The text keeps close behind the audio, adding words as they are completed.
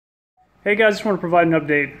Hey guys, just want to provide an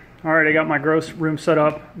update. Alright, I got my grow room set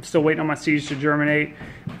up. I'm still waiting on my seeds to germinate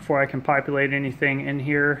before I can populate anything in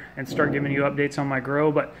here and start giving you updates on my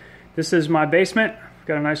grow. But this is my basement. I've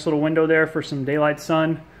got a nice little window there for some daylight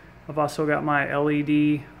sun. I've also got my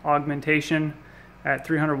LED augmentation at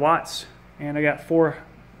 300 watts. And I got 4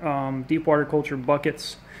 deep water culture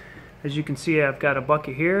buckets. As you can see, I've got a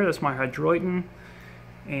bucket here. That's my hydroiton.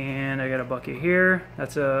 And I got a bucket here.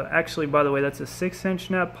 That's actually, by the way, that's a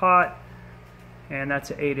 6-inch net pot. And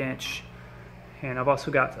that's an 8-inch, and I've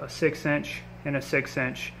also got a 6-inch and a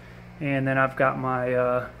 6-inch, and then I've got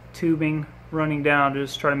my tubing running down to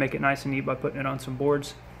just try to make it nice and neat by putting it on some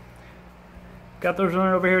boards. Got those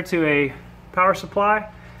running over here to a power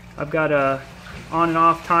supply. I've got a on and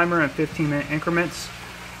off timer in 15-minute increments.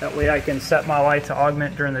 That way I can set my light to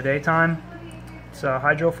augment during the daytime. It's a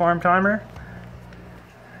hydro farm timer,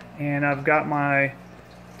 and I've got my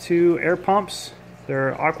 2 air pumps.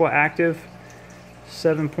 They're aqua active.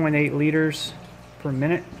 7.8 liters per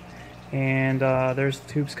minute, and there's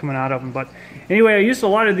tubes coming out of them. But anyway, I used a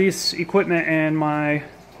lot of these equipment in my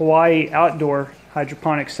Hawaii outdoor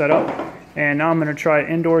hydroponic setup, and now I'm going to try it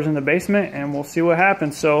indoors in the basement, and we'll see what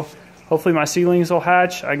happens. So hopefully my seedlings will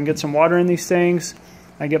hatch. I can get some water in these things.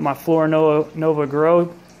 I get my Flora Nova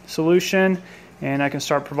Grow solution, and I can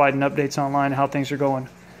start providing updates online how things are going.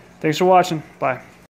 Thanks for watching. Bye.